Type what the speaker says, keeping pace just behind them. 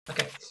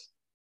Okay.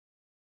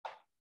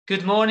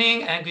 Good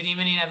morning and good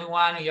evening,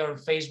 everyone. You're on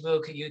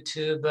Facebook,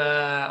 YouTube,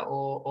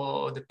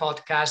 or the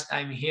podcast.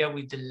 I'm here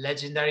with the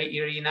legendary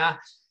Irina,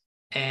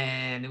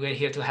 and we're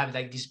here to have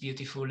like this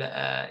beautiful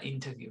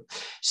interview.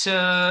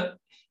 So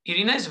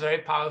Irina is a very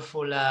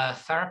powerful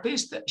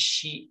therapist.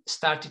 She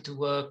started to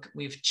work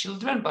with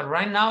children, but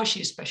right now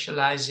she's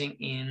specializing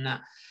in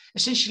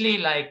essentially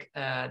like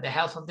the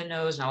health of the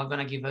nose. Now I'm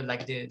gonna give her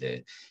like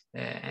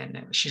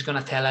and she's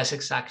gonna tell us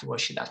exactly what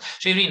she does.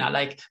 So Irina,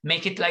 like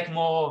make it like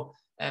more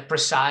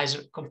precise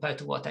compared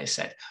to what I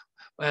said.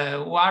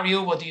 Who are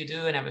you? What do you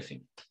do? And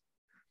everything.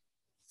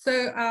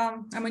 So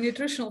I'm a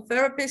nutritional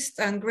therapist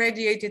and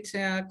graduated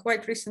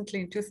quite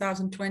recently in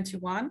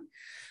 2021.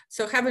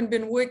 So haven't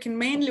been working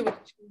mainly with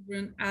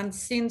children, and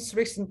since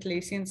recently,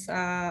 since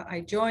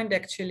I joined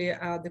actually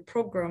the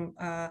program,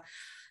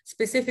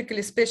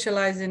 specifically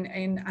specializing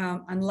in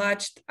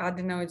enlarged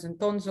adenoids and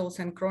tonsils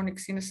and chronic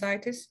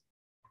sinusitis.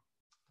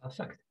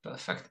 Perfect,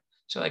 perfect.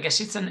 So I guess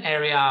it's an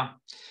area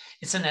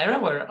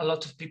where a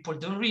lot of people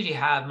don't really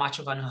have much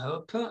of an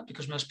hope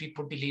because most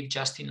people believe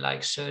just in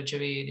like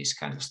surgery, this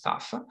kind of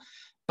stuff.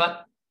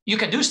 But you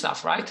can do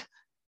stuff, right?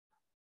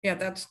 Yeah,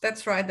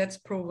 that's right. That's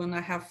proven.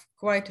 I have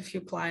quite a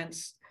few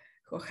clients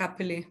who are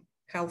happily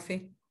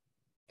healthy.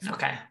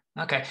 Okay.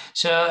 Okay.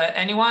 So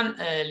anyone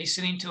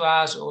listening to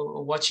us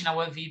or watching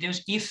our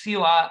videos, if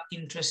you are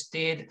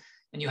interested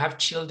and you have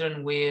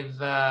children with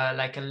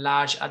like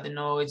enlarged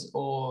adenoids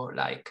or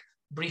like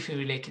briefly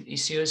related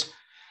issues,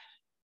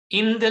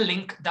 in the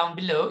link down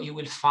below, you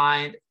will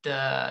find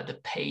the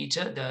page,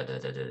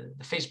 the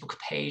Facebook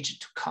page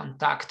to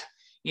contact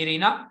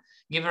Irina.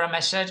 Give her a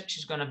message.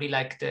 She's going to be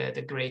like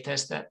the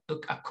greatest.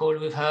 Book a call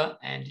with her,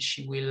 and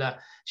she will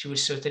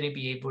certainly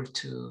be able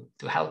to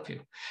help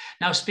you.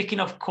 Now, speaking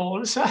of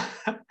calls,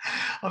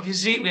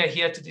 obviously we are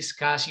here to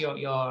discuss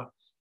your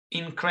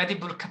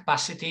incredible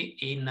capacity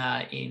in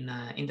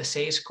the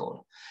sales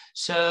call.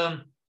 So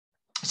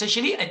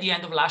essentially, at the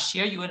end of last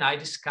year, you and I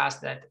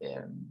discussed that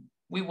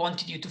we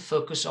wanted you to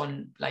focus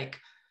on like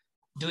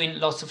doing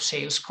lots of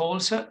sales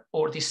calls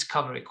or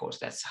discovery calls.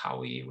 That's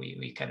how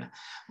we can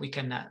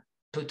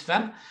put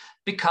them,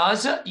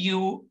 because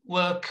you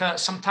work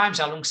sometimes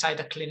alongside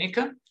a clinic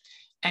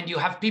and you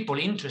have people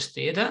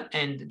interested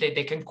and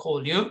they can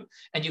call you,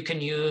 and you can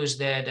use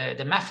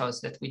the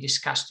methods that we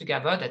discussed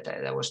together that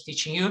I was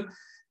teaching you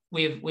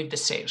with the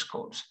sales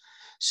calls.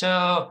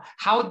 So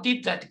how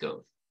did that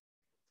go?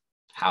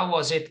 How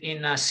was it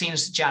in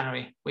since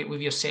January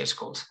with your sales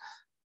calls?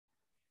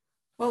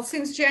 Well,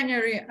 since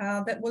January,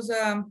 that was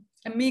a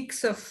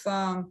mix of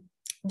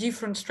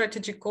different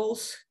strategy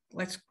calls,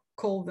 let's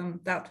call them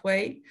that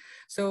way.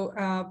 So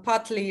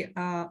partly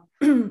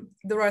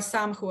there are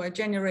some who are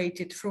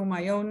generated through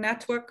my own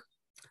network,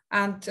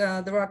 and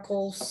there are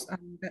calls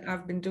that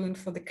I've been doing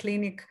for the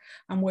clinic.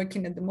 I'm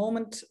working at the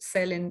moment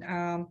selling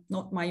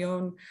not my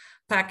own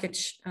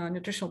package,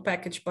 nutritional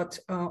package, but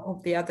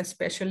of the other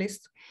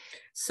specialists.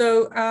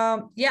 So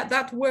yeah,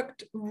 that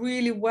worked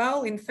really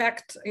well. In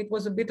fact, it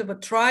was a bit of a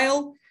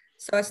trial.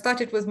 So I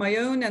started with my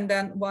own, and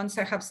then once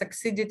I have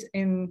succeeded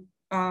in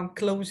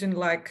closing,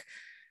 like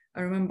I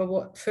remember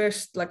what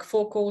first like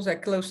 4 calls, I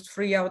closed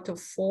 3 out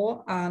of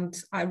 4, and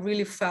I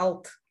really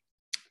felt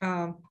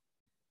the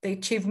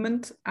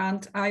achievement.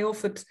 And I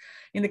offered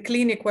in the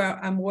clinic where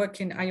I'm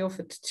working, I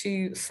offered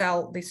to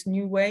sell this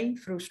new way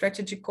through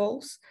strategy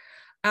calls,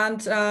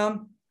 and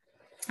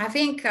I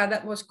think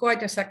that was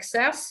quite a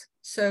success.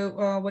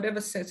 So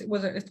whatever says, it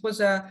was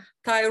a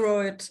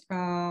thyroid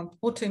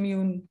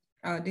autoimmune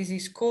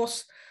disease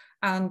course,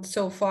 and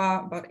so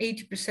far about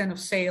 80% of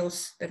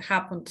sales that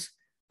happened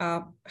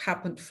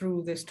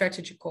through the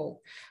strategy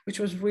call, which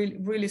was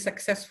really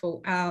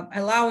successful,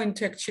 allowing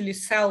to actually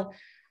sell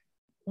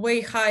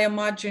way higher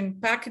margin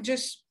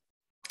packages,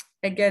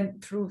 again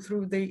through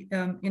the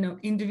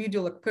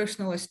individual, like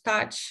personalized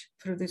touch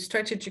through the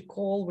strategy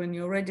call, when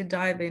you already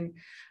dive in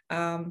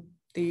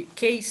the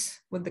case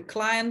with the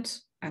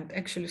client and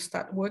actually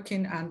start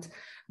working, and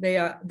they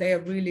are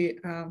really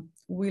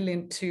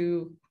willing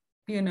to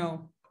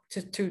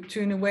to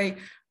in a way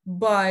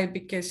buy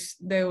because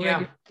they're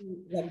already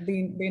like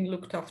being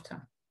looked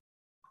after.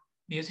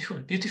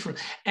 Beautiful.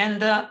 And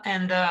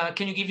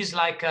can you give us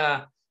like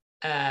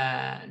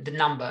the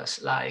numbers,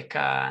 like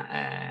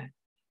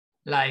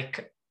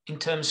in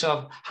terms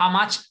of how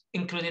much,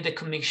 including the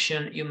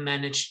commission, you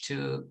managed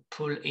to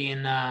pull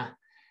in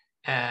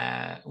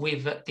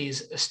with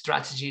these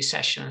strategy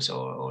sessions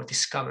or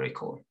discovery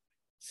call?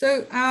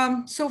 So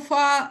so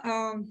far,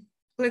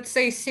 let's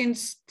say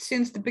since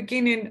the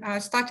beginning, I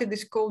started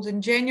these calls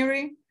in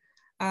January,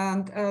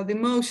 and the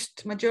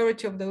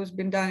majority of those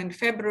been done in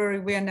February.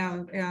 We are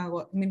now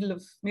middle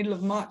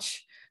of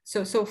March.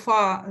 So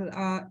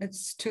far,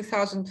 it's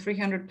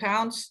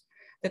 £2,300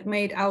 that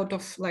made out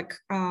of like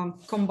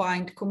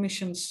combined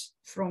commissions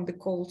from the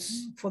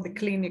calls for the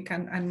clinic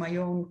and my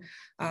own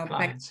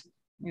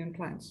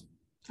clients.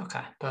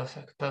 Okay,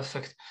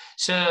 perfect.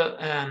 So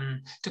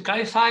to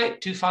clarify,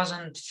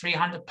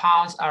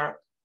 £2,300 are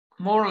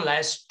more or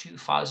less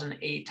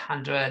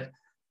 $2,800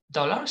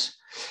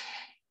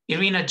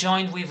 Irina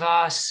joined with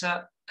us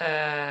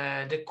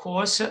the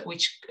course,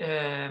 which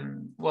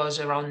was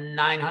around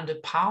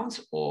 £900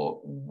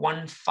 or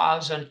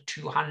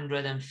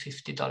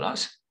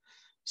 $1,250.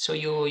 So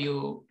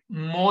you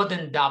more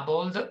than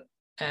doubled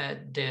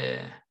the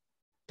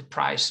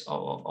price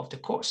of the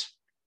course.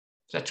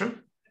 Is that true?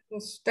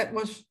 That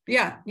was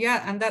yeah,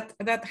 and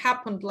that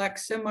happened like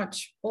so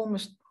much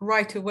almost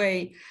right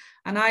away.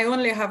 And I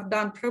only have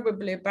done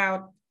probably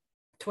about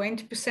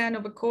 20%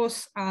 of a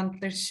course, and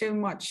there's so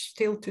much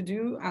still to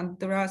do, and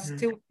there are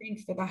still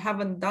things that I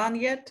haven't done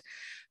yet.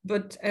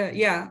 But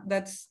yeah,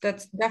 that's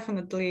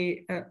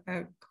definitely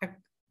a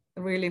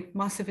really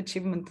massive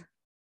achievement.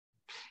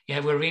 Yeah,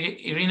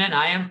 Irina and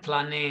I am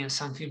planning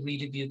something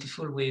really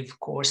beautiful with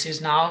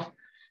courses now.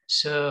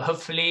 So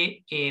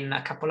hopefully in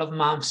a couple of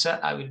months,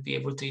 I will be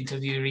able to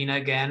interview Irina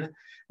again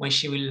when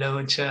she will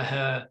launch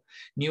her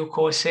new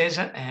courses.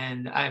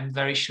 And I'm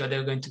very sure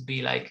they're going to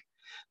be like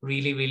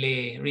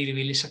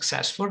really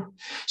successful.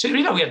 So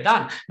Irina, we are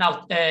done.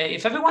 Now,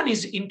 if everyone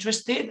is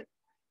interested,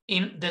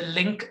 in the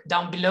link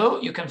down below,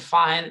 you can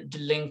find the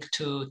link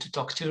to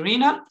talk to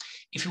Irina.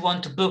 If you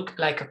want to book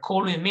like a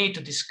call with me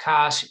to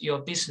discuss your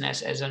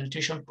business as a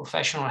nutrition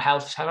professional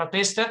health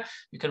therapist,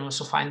 you can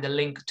also find the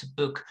link to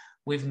book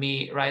with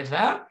me right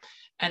there.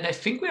 And I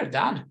think we're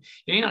done.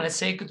 Irina, let's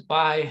say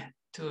goodbye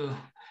to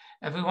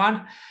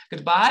everyone.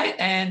 Goodbye,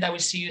 and I will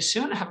see you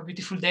soon. Have a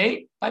beautiful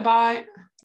day. Bye-bye.